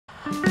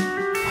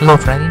Hello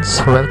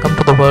friends, welcome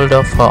to the world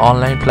of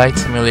online flight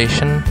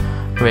simulation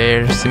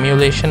where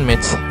simulation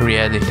meets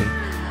reality.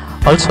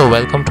 Also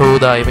welcome to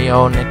the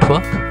IVAO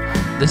network.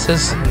 This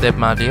is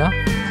Debmalia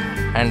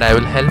and I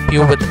will help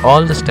you with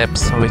all the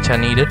steps which are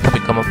needed to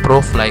become a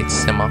pro flight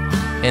simmer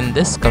in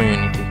this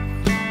community.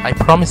 I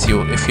promise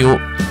you, if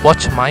you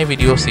watch my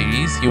video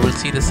series, you will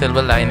see the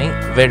silver lining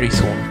very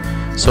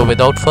soon. So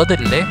without further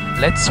delay,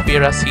 let's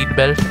wear our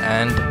seatbelt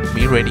and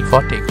be ready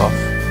for takeoff.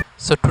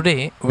 So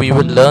today we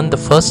will learn the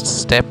first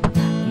step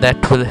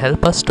that will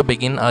help us to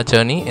begin our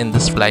journey in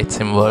this flight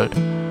sim world.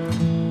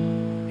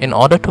 In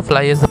order to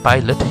fly as a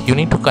pilot, you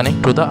need to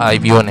connect to the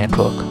IVAO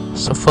network.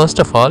 So first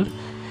of all,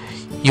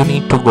 you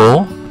need to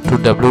go to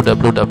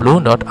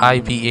www.ivao.aero.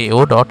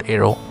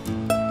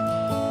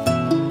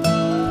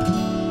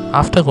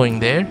 After going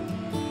there,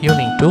 you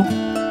need to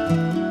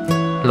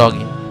log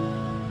in.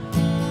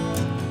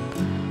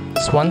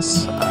 So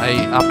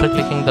after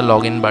clicking the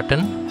login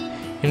button,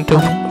 you need to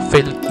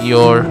fill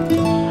your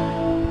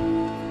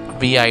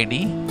VID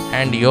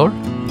and your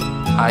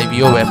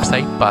IVAO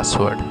website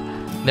password.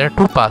 There are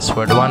two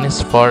passwords. One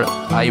is for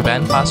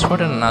IBAN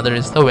password and another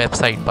is the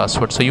website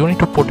password. So you need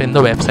to put in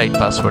the website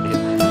password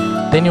here.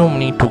 Then you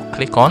need to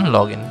click on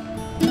login.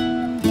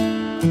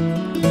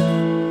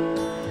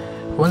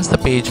 Once the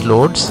page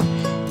loads,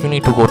 you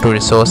need to go to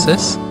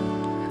resources,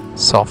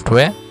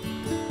 software.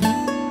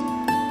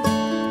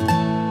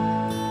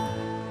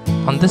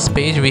 On this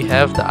page we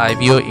have the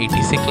IVAO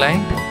ATC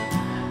client,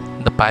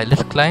 the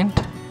pilot client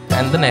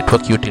and the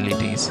network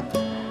utilities.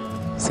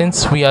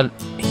 Since we are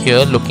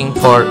here looking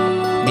for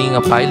being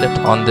a pilot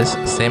on this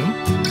sim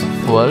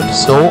world,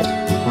 so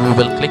we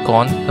will click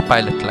on the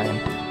pilot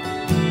client.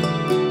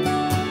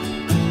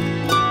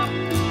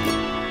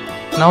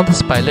 Now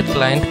this pilot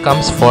client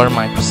comes for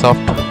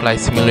Microsoft Flight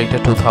Simulator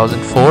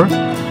 2004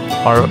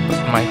 or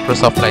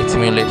Microsoft Flight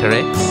Simulator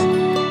X,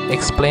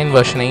 Explain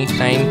version 8,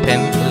 9,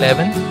 10,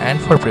 11 and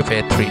for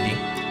Prepare 3D.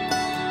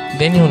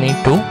 Then you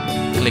need to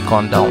click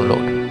on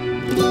download.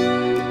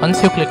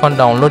 Once you click on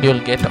download, you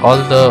will get all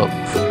the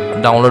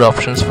download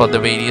options for the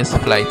various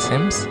flight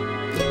sims.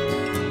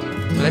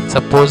 Let's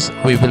suppose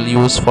we will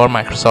use for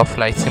Microsoft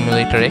Flight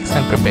Simulator X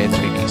and Prepare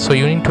 3D. So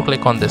you need to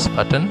click on this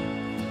button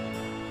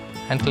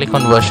and click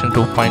on version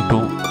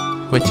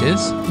 2.2, which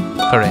is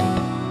current.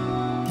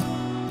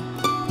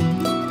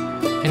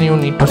 And you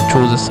need to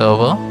choose a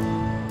server.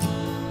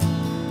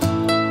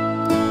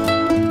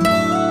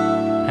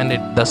 And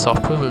the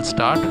software will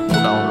start to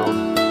download.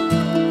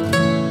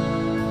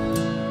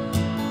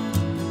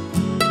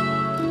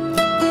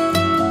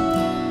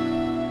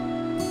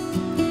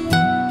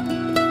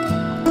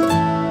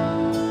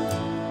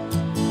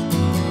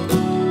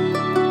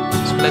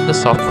 So let the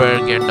software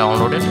get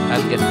downloaded.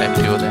 I'll get back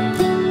to you then.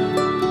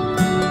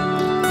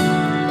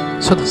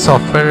 So the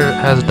software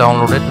has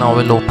downloaded. Now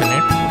we'll open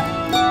it.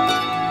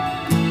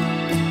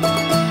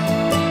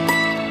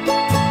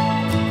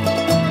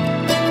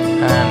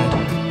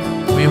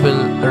 We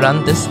will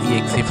run this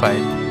exe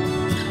file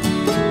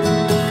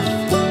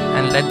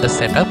and let the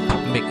setup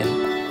begin.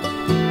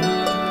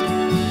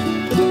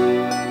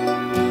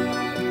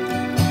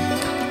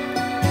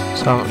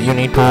 So you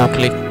need to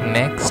click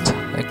next,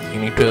 you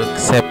need to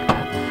accept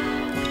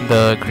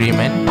the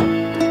agreement.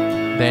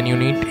 Then you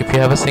need, if you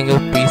have a single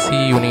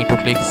PC, you need to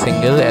click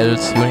single,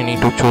 else you need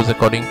to choose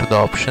according to the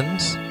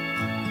options.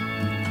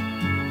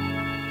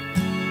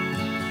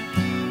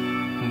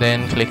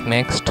 Then click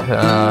next.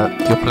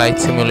 Your Flight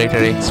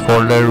Simulator X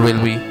folder will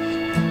be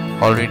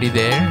already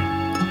there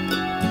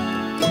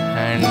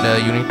and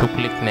you need to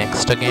click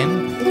next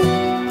again.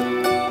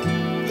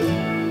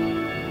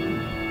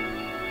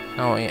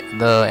 Now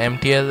the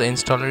MTL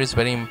installer is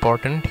very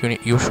important.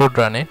 You should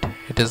run it.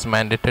 It is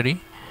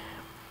mandatory.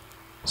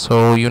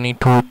 So you need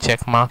to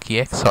check mark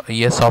yes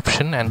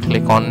option and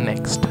click on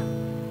next.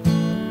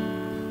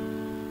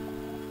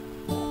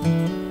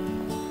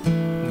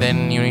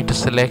 Then you need to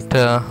select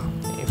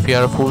if you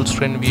are a full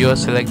screen viewer,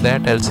 select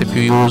that, else if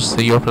you use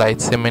your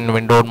flight sim in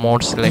windowed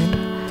mode, select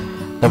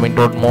the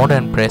windowed mode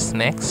and press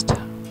next.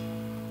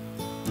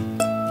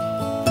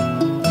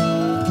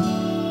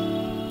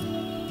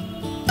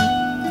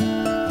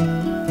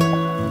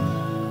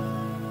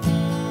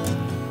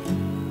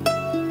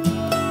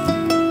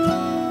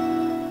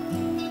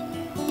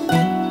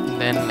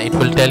 Then it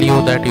will tell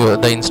you that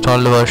the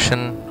installed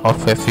version of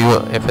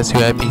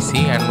FSUI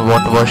PC and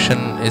what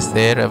version is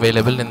there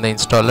available in the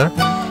installer.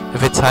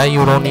 If it's high,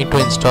 you don't need to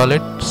install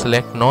it.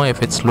 Select no.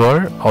 If it's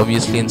lower,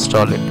 obviously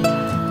install it.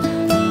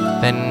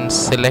 Then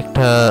select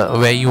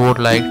where you would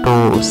like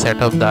to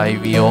set up the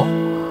IVAO,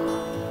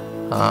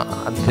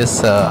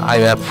 this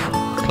IVAP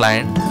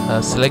client.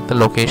 Select the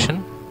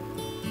location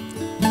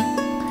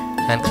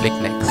and click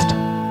next.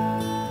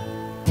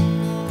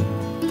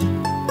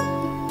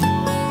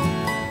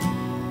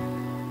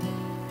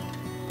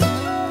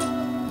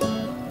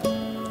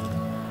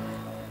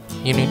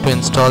 You need to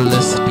install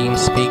this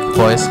TeamSpeak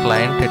voice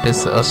client. It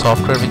is a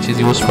software which is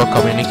used for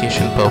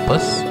communication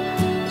purpose.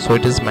 So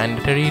it is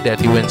mandatory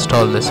that you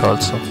install this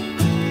also.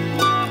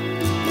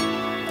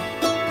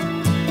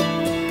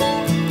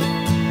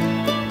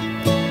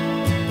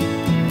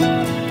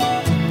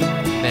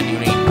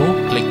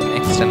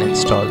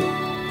 install.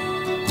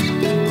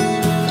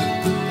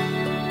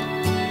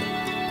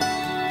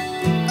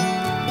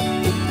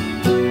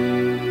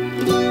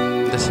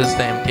 This is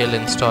the MTL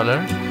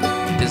installer.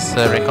 It is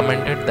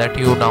recommended that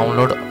you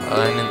download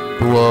and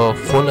do a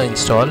full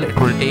install. It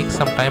will take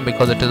some time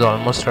because it is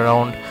almost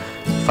around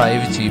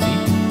 5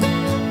 GB.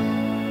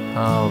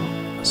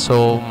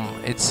 So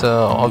it's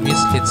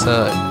obviously it's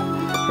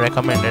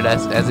recommended,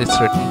 as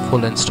it's written,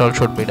 full install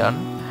should be done.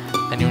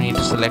 And you need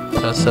to select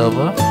the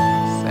server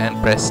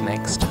and press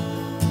next.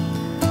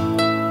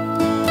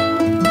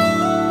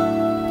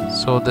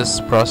 So this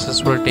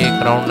process will take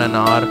around an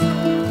hour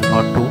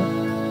or two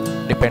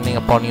depending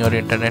upon your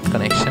internet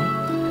connection.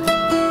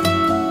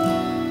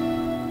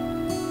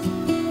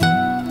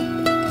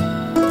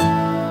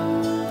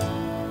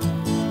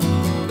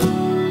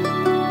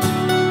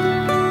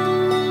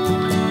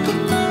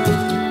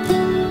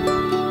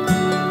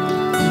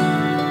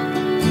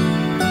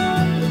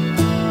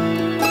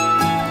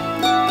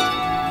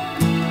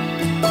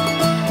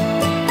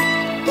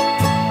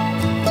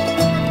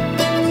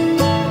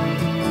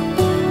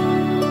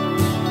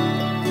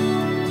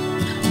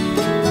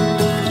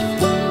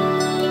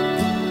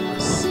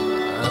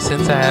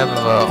 Since I have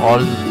all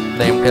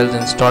the MTLs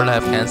installed, I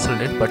have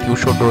cancelled it, but you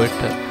should do it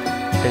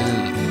till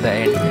the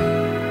end,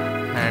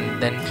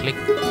 and then click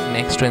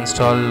next to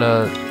install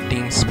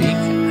TeamSpeak,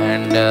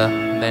 and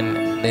then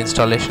the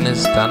installation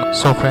is done.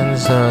 So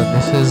friends,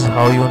 this is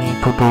how you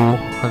need to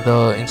do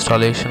the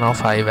installation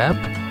of IVAP.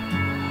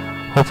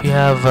 Hope you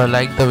have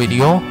liked the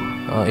video.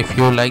 If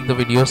you like the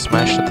video,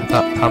 smash the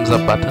thumbs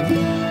up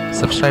button,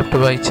 subscribe to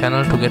my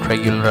channel to get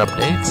regular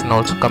updates, and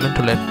also comment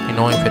to let me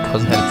know if it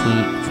was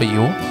helpful for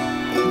you.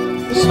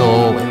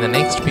 So in the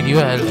next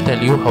video I'll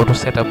tell you how to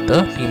set up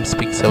the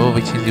TeamSpeak server,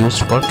 which is used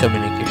for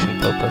communication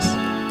purpose.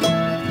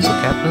 So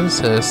captains,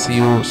 see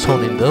you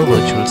soon in the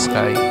virtual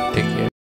sky. Take care.